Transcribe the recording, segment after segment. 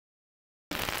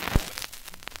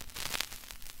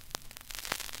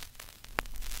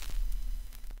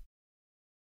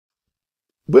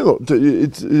Bueno,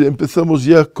 empezamos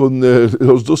ya con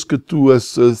los dos que tú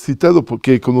has citado,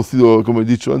 porque he conocido, como he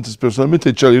dicho antes,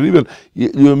 personalmente Charlie River,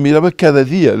 y yo miraba cada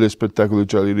día el espectáculo de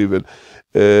Charlie River.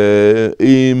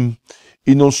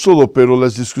 Y no solo, pero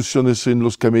las discusiones en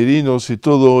los camerinos y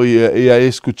todo, y a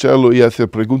escucharlo y a hacer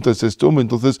preguntas a este hombre,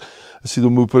 entonces ha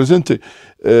sido muy presente.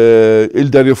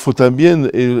 El Dario Fo también,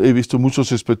 he visto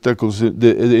muchos espectáculos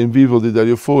en vivo de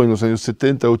Dario Fo en los años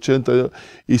 70, 80,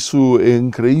 y su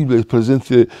increíble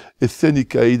presencia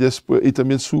escénica y, después, y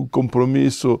también su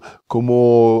compromiso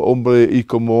como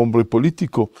hombre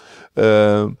político.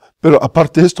 Pero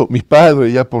aparte de esto, mi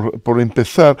padre, ya por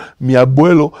empezar, mi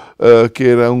abuelo, que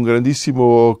era un grandísimo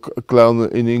clown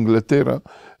en Inglaterra,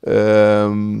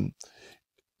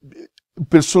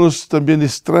 personas también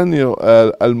extrañas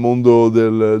al mundo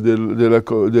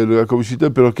de la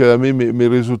comicidad, pero que a mí me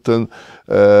resultan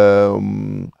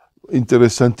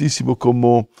interesantísimo,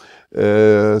 como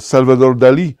Salvador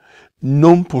Dalí.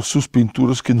 No por sus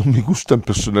pinturas, que no me gustan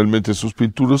personalmente sus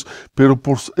pinturas, pero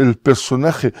por el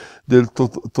personaje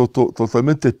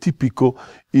totalmente típico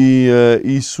y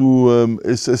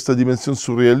esta dimensión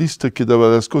surrealista que daba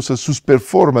a las cosas, sus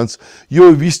performances. Yo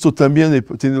he visto también, he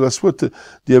tenido la suerte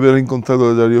de haber encontrado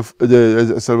a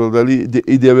Salvador Dalí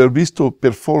y de haber visto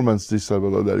performances de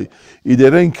Salvador Dalí. Y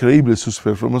era increíble sus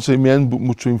performances y me han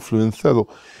mucho influenciado.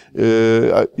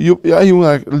 Hay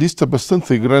una lista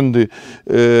bastante grande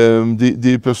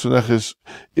de personajes.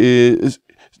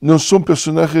 No son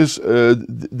personajes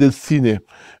del cine.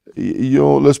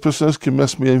 Las personas que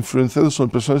más me han influenciado son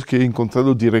personas que he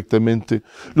encontrado directamente.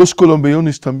 Los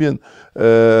colombianos también.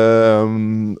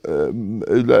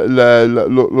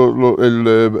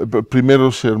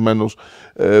 Primeros hermanos.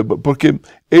 Porque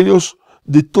ellos,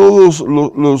 de todos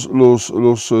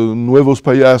los nuevos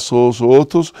payasos o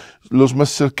otros, los más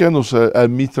cercanos a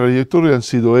mi trayectoria han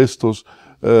sido estos,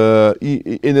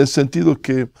 y en el sentido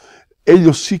que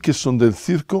ellos sí que son del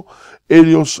circo,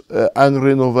 ellos han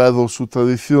renovado su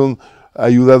tradición,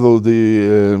 ayudado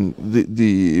de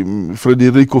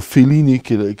Federico Fellini,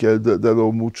 que ha dado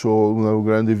una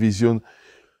grande visión.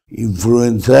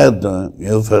 Influenzato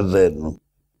mio fratello,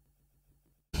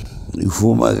 i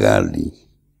Fumagalli.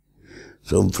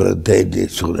 Sono fratelli e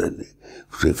sorelle,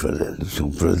 suoi fratelli,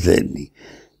 sono fratelli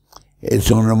e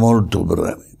sono molto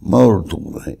bravi,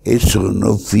 e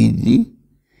sono figli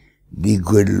di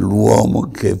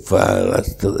quell'uomo che fa la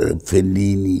storia,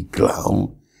 Fellini,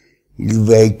 clown, il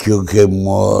vecchio che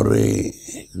muore,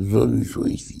 sono i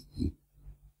suoi figli.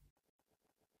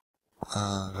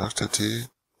 Dr. T,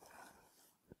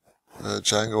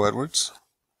 Django Edwards.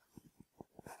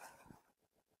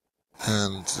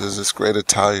 And there's this great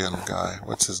Italian guy.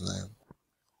 What's his name?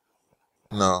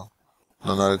 No,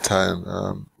 not Italian.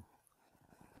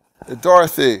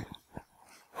 Dorothy.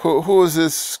 Who is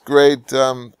this great,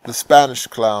 the Spanish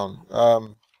clown?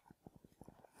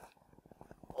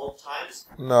 Old times?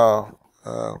 No.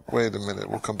 Wait a minute.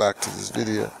 We'll come back to this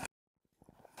video.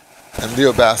 And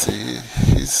Leo Bassi.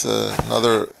 He's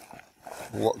another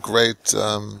great,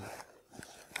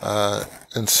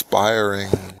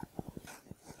 inspiring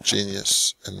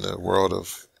genius in the world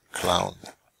of clown.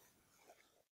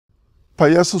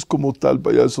 Payasos como tal,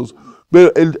 payasos.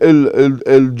 Pero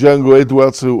el Django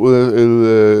Edwards es uno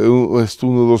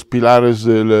de los pilares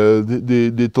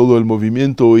de todo el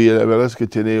movimiento, y la verdad es que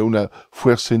tiene una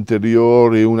fuerza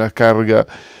interior y una carga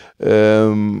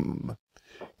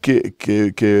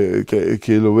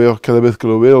que lo veo, cada vez que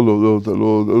lo veo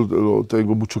lo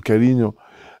tengo mucho cariño.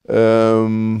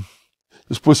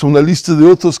 Después una lista de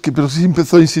otros pero sí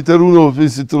empezó a citar uno,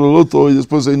 citó el otro, y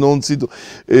después no cito.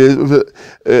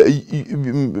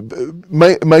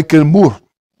 Michael Moore,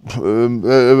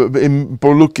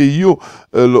 por lo que yo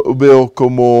lo veo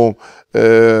como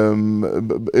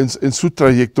en su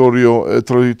trayectoria,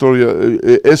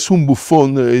 es un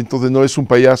bufón, entonces no es un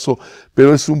payaso,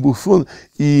 pero es un bufón,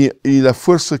 y la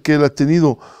fuerza que él ha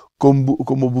tenido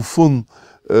como bufón,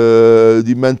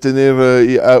 de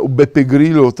mantener a Beppe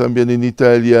Grillo también en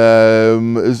Italia,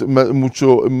 es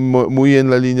muy en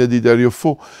la línea de Dario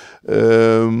Fo.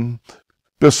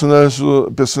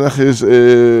 Personajes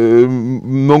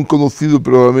no conocidos,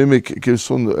 pero a mí que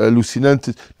son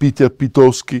alucinantes. Peter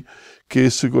Pitowski, que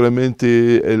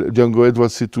seguramente el Django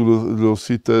Edwards, si tú lo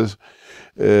citas,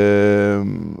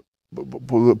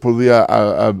 podría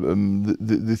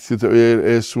decir,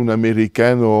 es un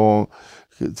americano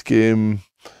que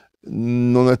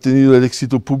no ha tenido el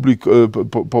éxito público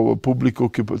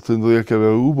que tendría que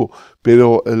haber hubo,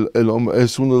 pero el hombre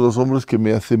es uno de los hombres que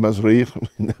me hace más reír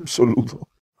en absoluto.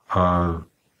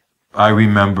 I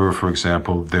remember, for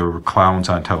example, there were clowns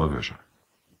on television.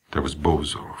 There was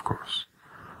Bozo, of course.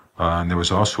 And there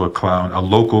was also a clown, a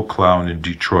local clown in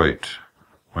Detroit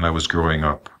when I was growing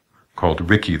up, called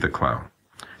Ricky the Clown.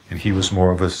 And he was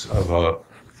more of a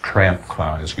tramp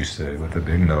clown, as we say, with a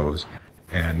big nose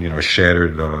and, you know, a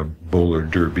shattered bowler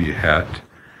derby hat.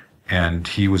 And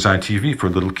he was on TV for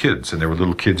little kids, and there were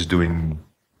little kids doing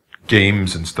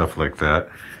games and stuff like that.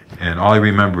 And all I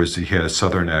remember is he had a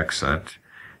southern accent,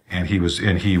 and he was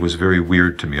very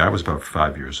weird to me. I was about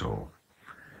 5 years old.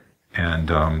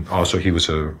 And also he was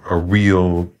a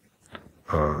real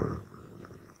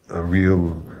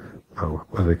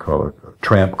what do they call it? A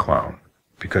tramp clown,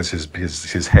 because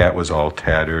his hat was all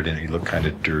tattered and he looked kind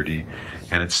of dirty.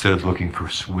 And instead of looking for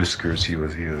whiskers,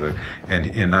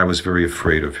 and I was very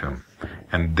afraid of him.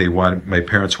 And my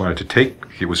parents wanted to take,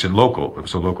 it was a local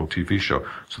TV show,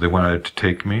 so they wanted to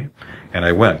take me, and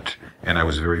I went, and I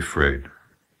was very afraid.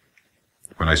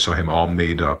 When I saw him all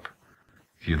made up,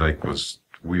 he was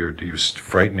weird. He was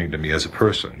frightening to me as a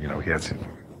person. You know, he has his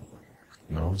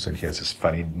nose, and he has this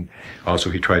funny, also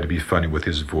he tried to be funny with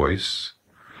his voice.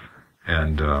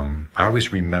 And I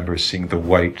always remember seeing the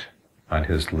white on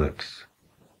his lips,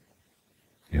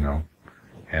 you know,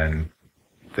 and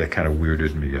that kind of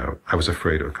weirded me out. I was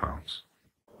afraid of clowns.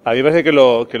 A mí me parece que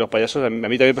los payasos, a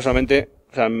mí también personalmente,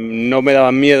 o sea, no me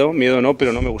daban miedo no,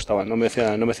 pero no me gustaban, no me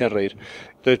hacían reír.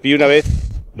 Entonces vi una vez,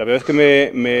 la primera vez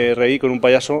que me reí con un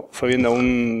payaso fue viendo a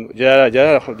ya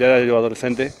era yo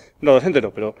adolescente, no adolescente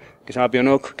no, pero que se llama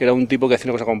Pionok, que era un tipo que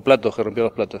hacía una cosa con platos, que rompía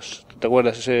los platos. ¿Te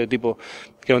acuerdas? Ese tipo,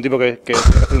 que era un tipo que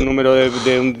hacía un número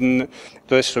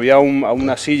entonces subía a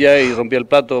una silla y rompía el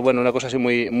plato, bueno, una cosa así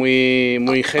muy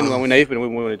ingenua, muy naif, pero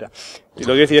muy bonita. Y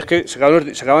lo que decía es que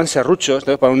sacaban serruchos,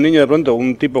 entonces para un niño de pronto,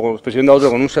 un tipo persiguiendo a otro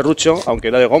con un serrucho, aunque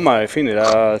era de goma, en fin, te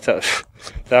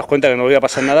das cuenta que no iba a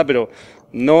pasar nada, pero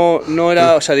no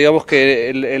era, o sea, digamos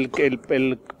que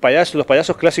los payasos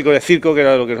clásicos de circo, que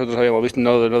era lo que nosotros habíamos visto,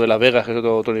 no de Las Vegas, que es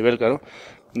otro nivel, claro,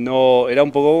 no, era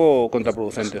un poco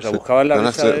contraproducente, o sea, buscaban la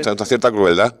una cierta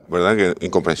crueldad, ¿verdad? Que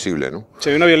incomprensible, ¿no? Sí,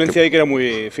 había una violencia ahí que era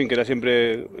muy, en fin, que era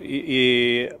siempre,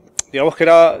 y digamos que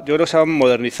era, yo creo que se ha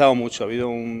modernizado mucho, ha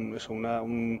habido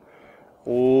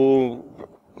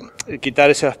quitar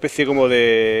esa especie como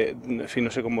de, en fin,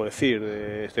 no sé cómo decir,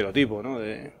 de estereotipo, ¿no?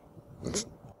 De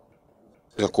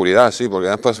oscuridad, sí, porque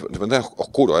además de repente era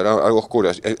oscuro, era algo oscuro.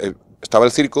 Estaba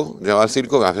el circo, llegaba al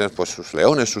circo, hacía pues sus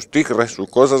leones, sus tigres, sus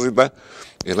cosas y tal,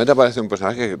 y de repente aparece un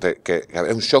personaje que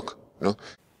había un shock, ¿no?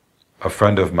 A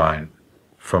friend of mine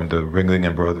from the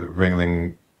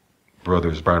Ringling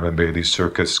Brothers Barnum and Bailey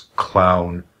Circus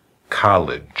Clown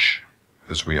College,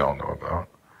 as we all know about,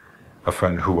 a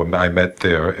friend who I met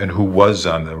there and who was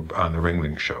on the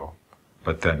Ringling show,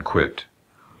 but then quit,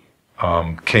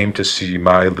 came to see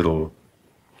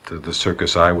the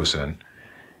circus I was in,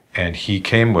 and he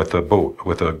came with a book,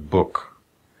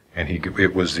 and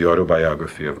it was the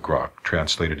autobiography of Grok,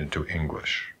 translated into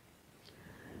English.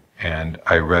 And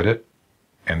I read it,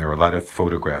 and there were a lot of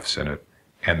photographs in it,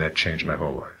 and that changed my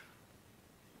whole life.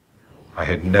 I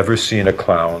had never seen a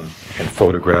clown in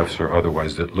photographs or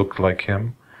otherwise that looked like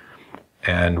him,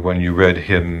 and when you read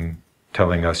him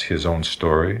telling us his own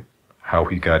story, how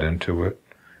he got into it,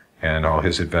 and all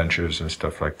his adventures and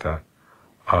stuff like that,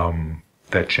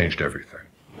 that changed everything.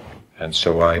 And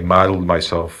so I modeled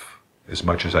myself as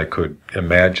much as I could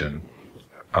imagine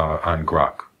on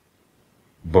Grok,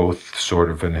 both sort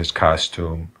of in his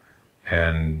costume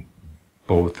and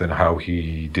both in how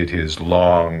he did his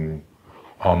long,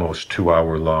 almost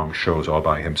 2-hour-long shows all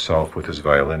by himself with his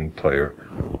violin player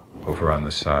over on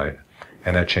the side.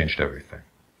 And that changed everything.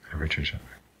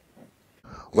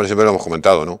 Bueno, siempre lo hemos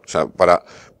comentado, ¿no? O sea,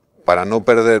 para no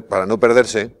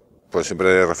perderse, pues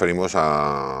siempre referimos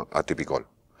a Typical.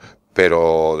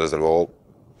 Pero, desde luego,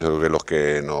 yo creo que los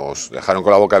que nos dejaron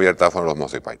con la boca abierta fueron los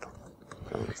Monty Python.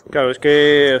 Claro, es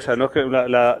que, o sea, no es que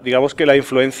digamos que la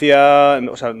influencia,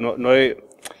 o sea, la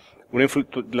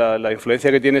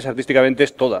influencia que tienes artísticamente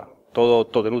es todo,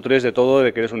 te nutres de todo,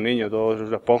 de que eres un niño, todo es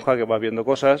una esponja que vas viendo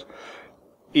cosas.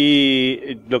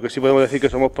 Y lo que sí podemos decir que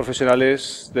somos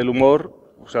profesionales del humor,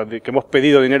 o sea, que hemos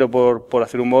pedido dinero por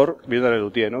hacer humor, viendo a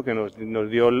Lelutier, ¿no? Que nos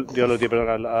dio Lelutier,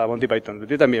 perdón, a Monty Python.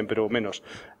 Lelutier también, pero menos.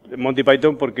 Monty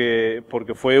Python porque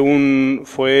fue una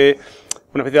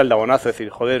especie de aldabonazo, es decir,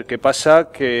 joder, ¿qué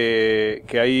pasa? Que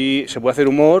ahí se puede hacer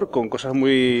humor con cosas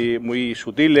muy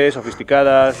sutiles,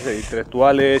 sofisticadas,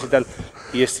 intelectuales y tal.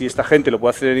 Y si esta gente lo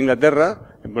puede hacer en Inglaterra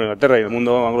y en el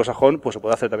mundo anglosajón, pues se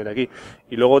puede hacer también aquí.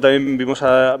 Y luego también vimos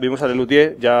a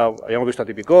Lelutier, ya habíamos visto a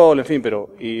Typical, en fin,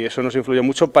 y eso nos influyó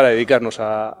mucho para dedicarnos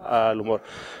al humor.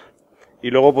 Y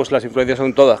luego, pues las influencias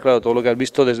son todas, claro, todo lo que has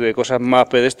visto, desde cosas más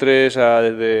pedestres a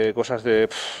desde cosas de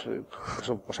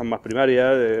son cosas más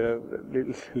primarias,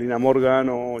 de Lina Morgan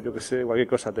o yo que sé, cualquier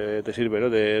cosa te sirve, ¿no?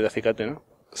 De acicate, ¿no?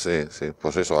 Sí, sí,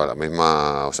 pues eso, a la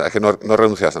misma... O sea, es que no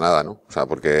renuncias a nada, ¿no? O sea,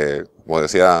 porque, como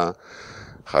decía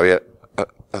Javier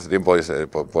hace tiempo, dice,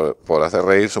 por hacer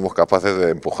reír somos capaces de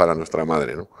empujar a nuestra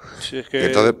madre, ¿no? Sí, es que... Y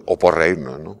entonces, o por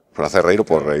reírnos, ¿no? Por hacer reír o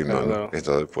por reírnos, claro, ¿no? claro.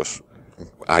 Entonces, pues,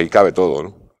 ahí cabe todo,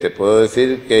 ¿no? Te puedo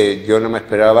decir que yo no me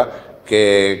esperaba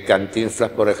que Cantinflas,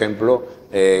 por ejemplo,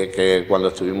 que cuando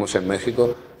estuvimos en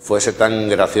México, fuese tan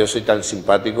gracioso y tan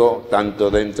simpático, tanto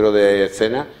dentro de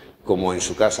escena como en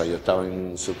su casa. Yo estaba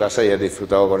en su casa y he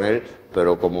disfrutado con él,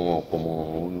 pero como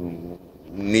un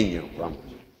niño, vamos.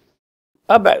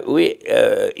 Ah, but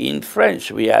in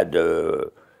France, we had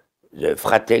the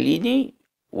Fratellini.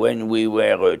 When we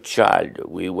were a child,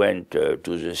 we went to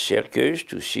the circus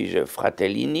to see the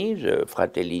Fratellini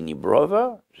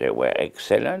brother. They were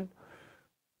excellent.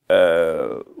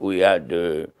 We had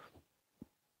the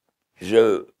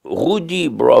Rudy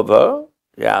brother.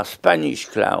 They are Spanish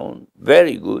clown,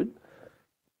 very good.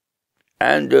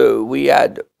 And we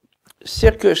had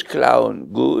circus clown,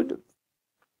 good.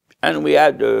 And we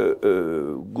had a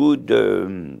good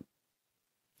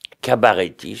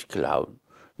cabaretist clown.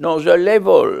 Now, the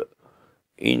level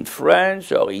in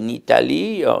France or in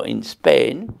Italy or in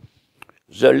Spain,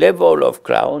 the level of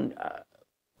clown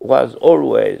was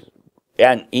always,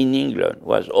 and in England,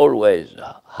 was always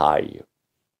high.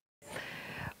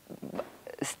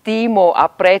 Stimo,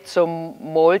 apprezzo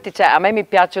molti, cioè a me mi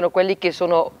piacciono quelli che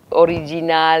sono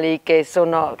originali, che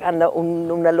hanno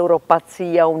una loro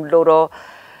pazzia, un loro...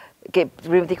 che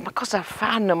prima dico ma cosa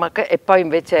fanno? E poi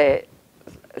invece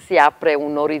si apre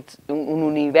un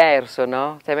universo,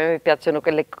 no? Cioè, a me mi piacciono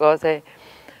quelle cose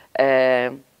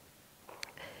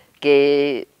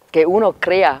che uno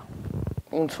crea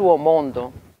un suo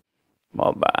mondo.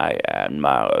 I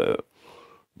admire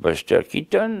Buster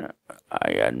Keaton,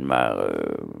 I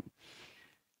admire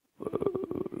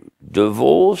De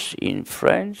Vos in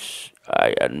France,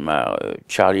 I admire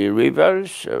Charlie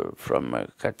Rivers from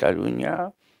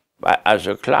Catalonia. As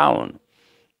a clown,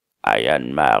 I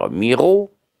admire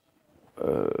Miro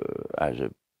as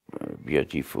a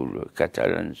beautiful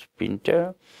Catalan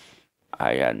painter.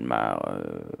 I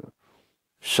admire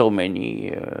so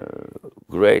many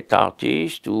great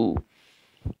artists who,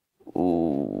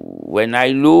 when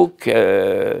I look,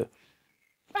 I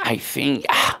think,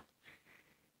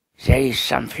 there is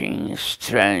something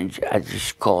strange at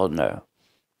this corner,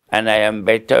 and I am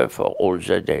better for all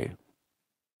the day.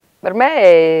 Per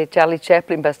me Charlie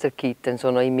Chaplin, Buster Keaton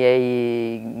sono i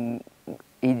miei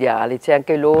ideali, cioè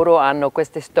anche loro hanno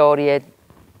queste storie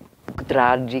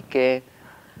tragiche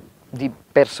di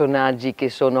personaggi che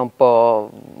sono un po'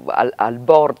 al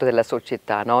bordo della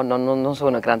società, no? Non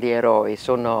sono grandi eroi,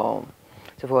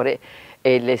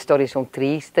 e le storie sono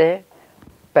tristi,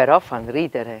 però fanno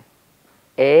ridere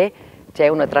e c'è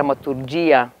una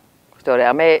drammaturgia.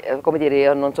 A me, come dire,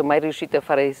 io non sono mai riuscita a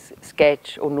fare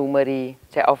sketch o numeri,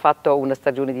 cioè ho fatto una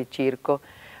stagione di circo,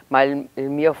 ma il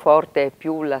mio forte è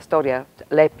più la storia,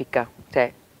 l'epica,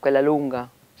 cioè quella lunga.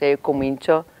 Cioè io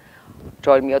comincio,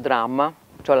 ho il mio dramma,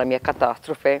 ho la mia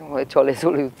catastrofe, ho le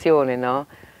soluzioni, no?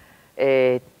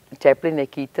 E Chaplin e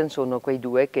Keaton sono quei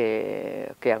due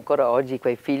che ancora oggi,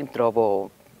 quei film, trovo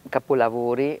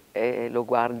capolavori e lo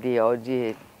guardi oggi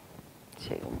e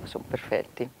sono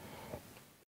perfetti.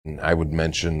 I would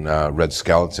mention Red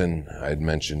Skelton, I'd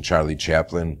mention Charlie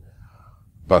Chaplin,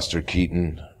 Buster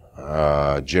Keaton,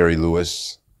 Jerry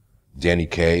Lewis, Danny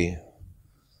Kaye.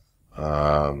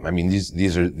 I mean,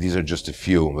 these are just a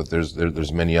few, but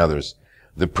there's many others.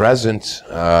 The present,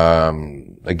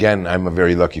 again, I'm a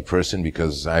very lucky person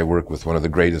because I work with one of the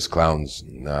greatest clowns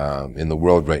in the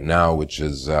world right now, which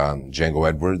is Django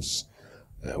Edwards,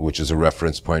 which is a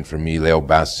reference point for me. Leo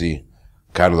Bassi,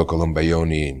 Carlo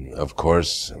Colombayoni, of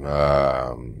course,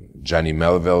 Gianni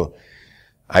Melville.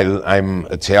 I'm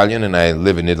Italian and I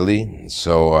live in Italy,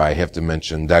 so I have to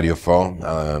mention Dario Fo,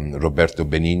 Roberto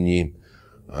Benigni,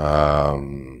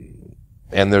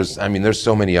 and there's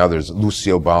so many others.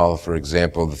 Lucille Ball, for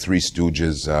example, the Three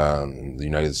Stooges in the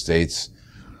United States,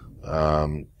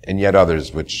 and yet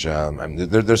others, which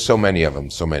there's so many of them,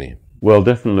 so many. Well,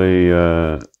 definitely.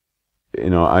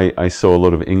 I saw a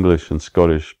lot of English and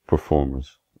Scottish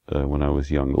performers when I was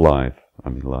young, live.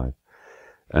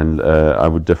 And I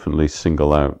would definitely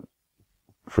single out,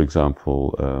 for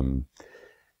example,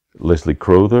 Leslie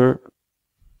Crowther,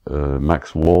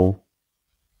 Max Wall,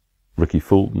 Ricky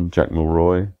Fulton, Jack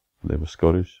Mulroy, they were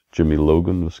Scottish. Jimmy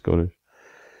Logan was Scottish.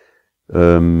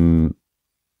 And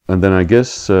then I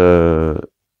guess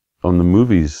on the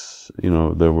movies, you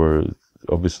know, there were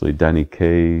obviously Danny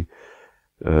Kaye,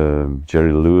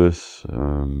 Jerry Lewis,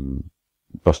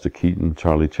 Buster Keaton,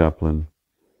 Charlie Chaplin.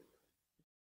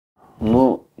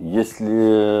 Ну,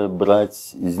 если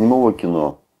брать из немого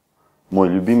кино, мой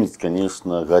любимец,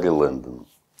 конечно, Гарри Лэндон.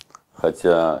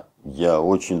 Хотя я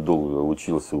очень долго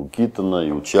учился у Китона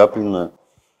и у Чаплина,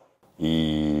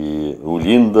 и у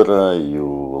Линдера, и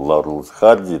у Лаурел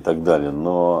Харди и так далее.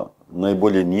 Но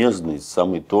наиболее нежный,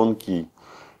 самый тонкий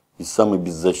и самый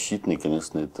беззащитный,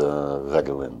 конечно, это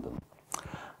Гарри Лэндон.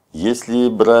 Если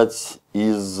брать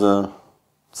из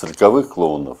цирковых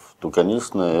клоунов, то,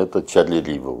 конечно, это Чарли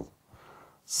Ривел.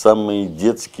 Самый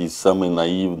детский, самый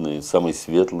наивный, самый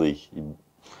светлый.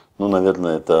 Ну,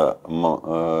 наверное, это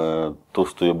то,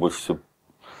 что я больше всего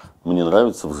мне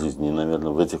нравится в жизни. И,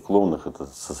 наверное, в этих клоунах это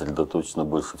сосредоточено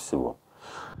больше всего.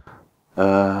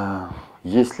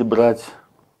 Если брать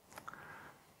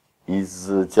из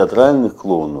театральных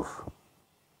клоунов,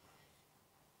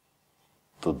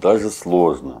 то даже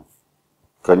сложно.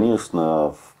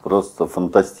 Конечно, просто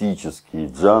фантастический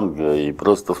Джанго и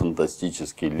просто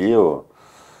фантастический Лео.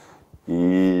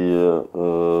 И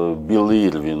Билл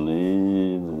Ирвин,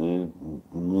 и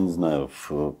ну, не знаю,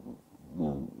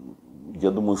 я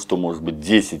думаю, что, может быть,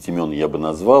 10 имен я бы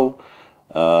назвал,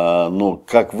 но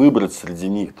как выбрать среди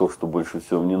них то, что больше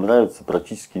всего мне нравится,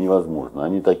 практически невозможно.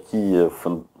 Они такие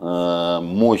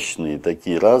мощные,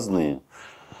 такие разные,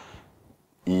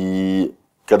 и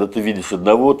когда ты видишь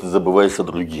одного, ты забываешь о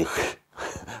других.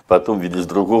 Потом видишь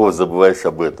другого, забываешь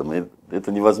об этом. И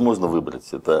это невозможно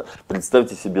выбрать. Это,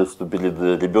 представьте себе, что перед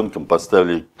ребенком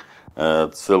поставили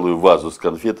целую вазу с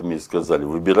конфетами и сказали: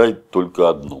 выбирай только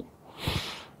одну.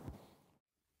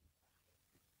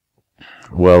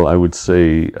 Well, I would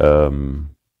say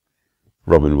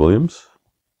Robin Williams,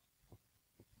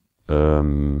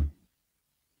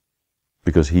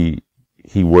 because he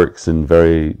works in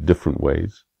very different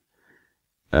ways,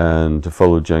 and to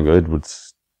follow Django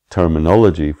Edwards'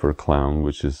 terminology for a clown,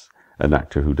 which is an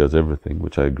actor who does everything,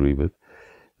 which I agree with.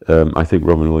 I think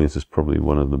Robin Williams is probably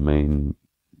one of the main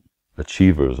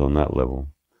achievers on that level.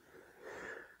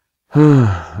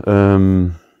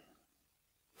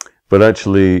 But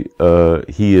actually,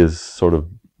 he is sort of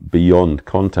beyond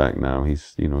contact now.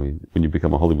 He's, you know, when you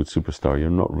become a Hollywood superstar, you're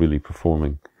not really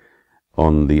performing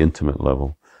on the intimate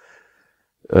level.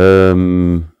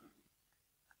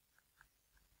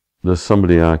 There's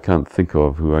somebody I can't think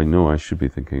of who I know I should be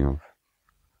thinking of.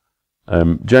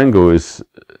 Django is,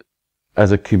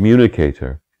 as a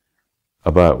communicator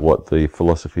about what the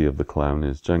philosophy of the clown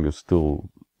is, Django's still,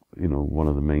 you know, one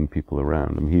of the main people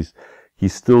around. I mean,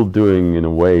 he's still doing, in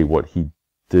a way, what he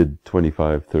did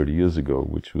 25, 30 years ago,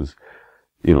 which was,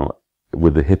 you know,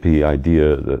 with the hippie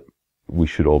idea that we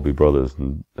should all be brothers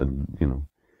and you know.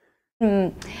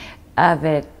 A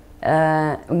ver,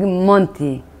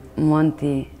 Monty,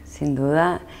 sin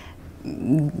duda,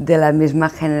 de la misma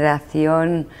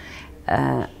generación.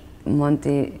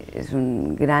 Monty es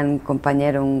un gran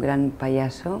compañero, un gran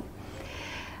payaso.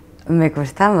 Me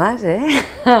cuesta más, ¿eh?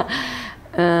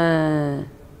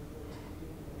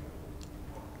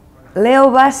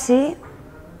 Leo Bassi,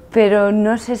 pero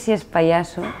no sé si es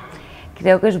payaso.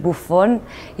 Creo que es bufón.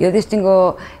 Yo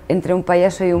distingo entre un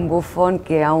payaso y un bufón,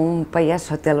 que a un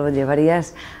payaso te lo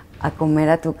llevarías a comer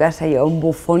a tu casa y a un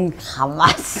bufón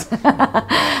jamás.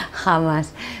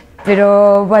 Jamás.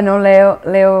 Pero bueno,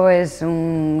 Leo es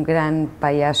un gran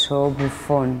payaso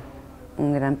bufón.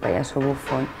 Un gran payaso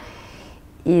bufón.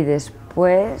 Y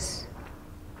después...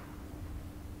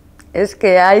 Es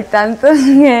que hay tantos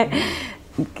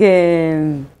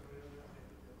que...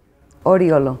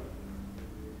 Oriolo.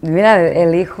 Mira,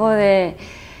 el hijo de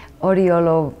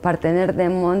Oriolo, partener de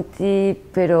Monty,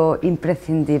 pero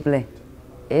imprescindible.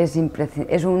 Es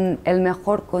el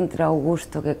mejor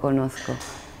contraaugusto que conozco.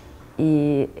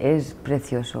 Y es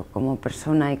precioso como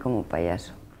persona y como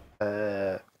payaso.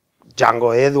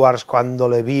 Django Edwards, cuando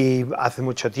le vi hace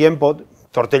mucho tiempo,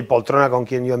 Tortell Poltrona, con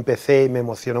quien yo empecé, y me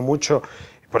emocionó mucho.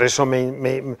 Por eso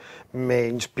me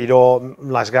inspiró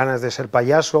las ganas de ser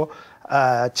payaso.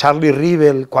 Charlie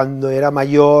Rebel, cuando era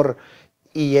mayor,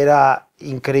 y era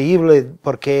increíble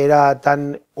porque era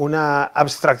una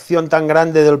abstracción tan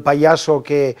grande del payaso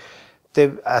que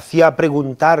te hacía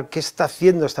preguntar qué está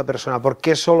haciendo esta persona, por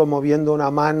qué solo moviendo una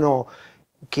mano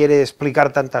quiere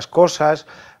explicar tantas cosas.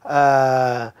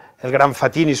 El gran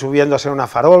Fatini subiéndose a una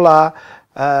farola.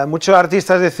 Muchos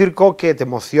artistas de circo que te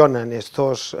emocionan.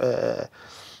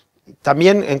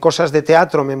 También en cosas de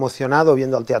teatro me he emocionado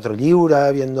viendo al Teatro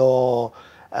Lliure, viendo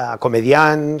a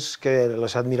comedians, que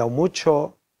los he admirado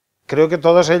mucho. Creo que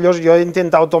todos ellos, yo he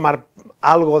intentado tomar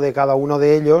algo de cada uno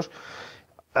de ellos.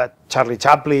 Charlie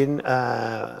Chaplin,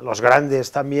 los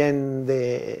grandes también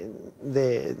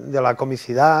de la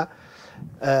comicidad,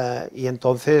 y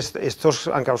entonces estos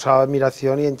han causado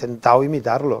admiración y he intentado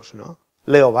imitarlos, ¿no?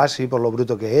 Leo Bassi, por lo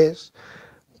bruto que es,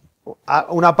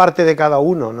 una parte de cada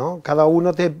uno, ¿no? Cada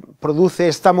uno te produce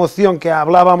esta emoción que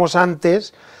hablábamos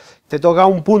antes, te toca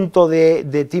un punto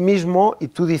de ti mismo y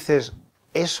tú dices,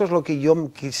 eso es lo que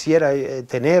yo quisiera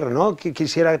tener, ¿no? Que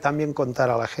quisiera también contar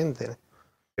a la gente.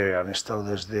 Han estado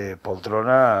desde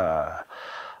Poltrona,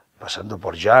 pasando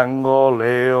por Django,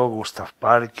 Leo, Gustav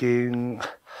Parkin,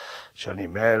 Johnny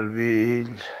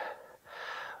Melville,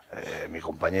 mi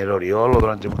compañero Oriolo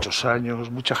durante muchos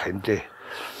años, mucha gente.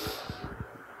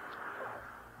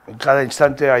 En cada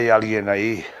instante hay alguien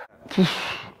ahí.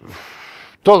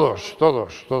 Todos,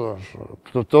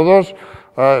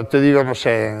 te digo, no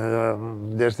sé,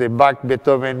 desde Bach,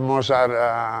 Beethoven, Mozart,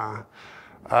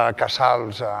 a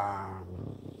Casals,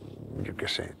 yo qué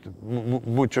sé,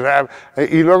 muchos.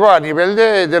 Y luego a nivel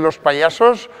de los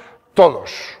payasos,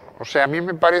 todos. O sea, a mí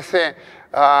me parece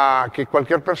que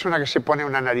cualquier persona que se pone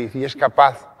una nariz y es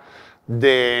capaz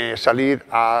de salir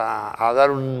a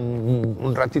dar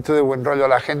un ratito de buen rollo a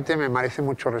la gente, me merece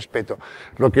mucho respeto.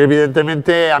 Lo que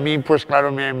evidentemente a mí, pues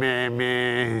claro,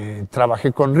 me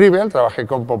trabajé con Rivel, trabajé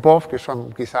con Popov, que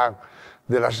son quizá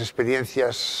de las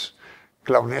experiencias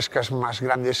clownescas más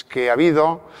grandes que ha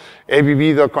habido. He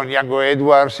vivido con Django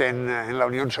Edwards en la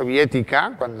Unión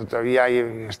Soviética, cuando todavía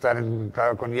estar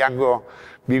claro, con Django,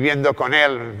 viviendo con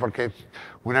él, porque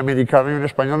un americano y un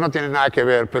español no tienen nada que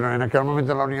ver, pero en aquel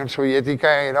momento en la Unión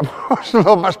Soviética éramos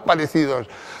los más parecidos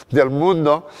del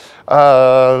mundo.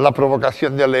 La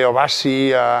provocación de Leo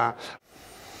Bassi.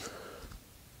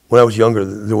 When I was younger,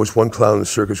 there was one clown in the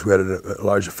circus who had a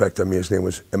large effect on me. His name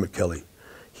was Emmett Kelly.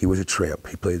 He was a tramp.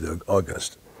 He played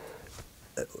August.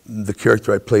 The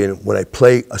character I play in, when I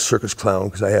play a circus clown,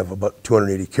 because I have about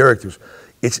 280 characters,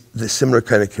 it's the similar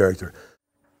kind of character.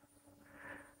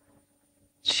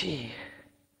 Gee,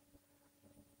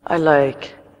 I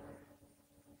like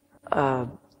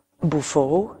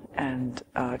Buffo and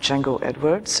Django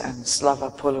Edwards and Slava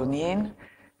Polonin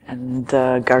and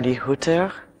Gardy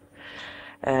Hutter,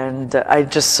 and I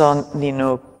just saw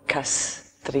Nino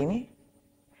Castrini,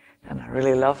 and I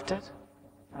really loved it,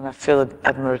 and I feel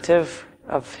admirative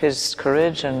of his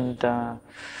courage, and I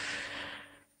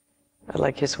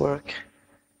like his work.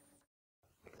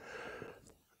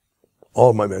 All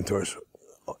of my mentors,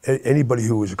 anybody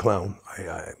who was a clown,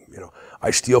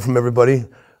 I steal from everybody.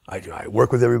 I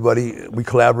work with everybody. We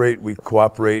collaborate. We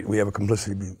cooperate. We have a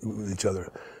complicity with each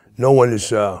other. No one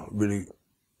is really.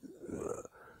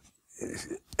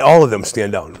 All of them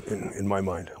stand out in my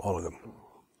mind. All of them.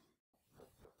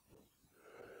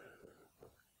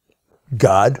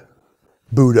 God,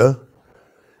 Buddha,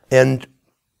 and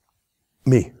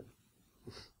me.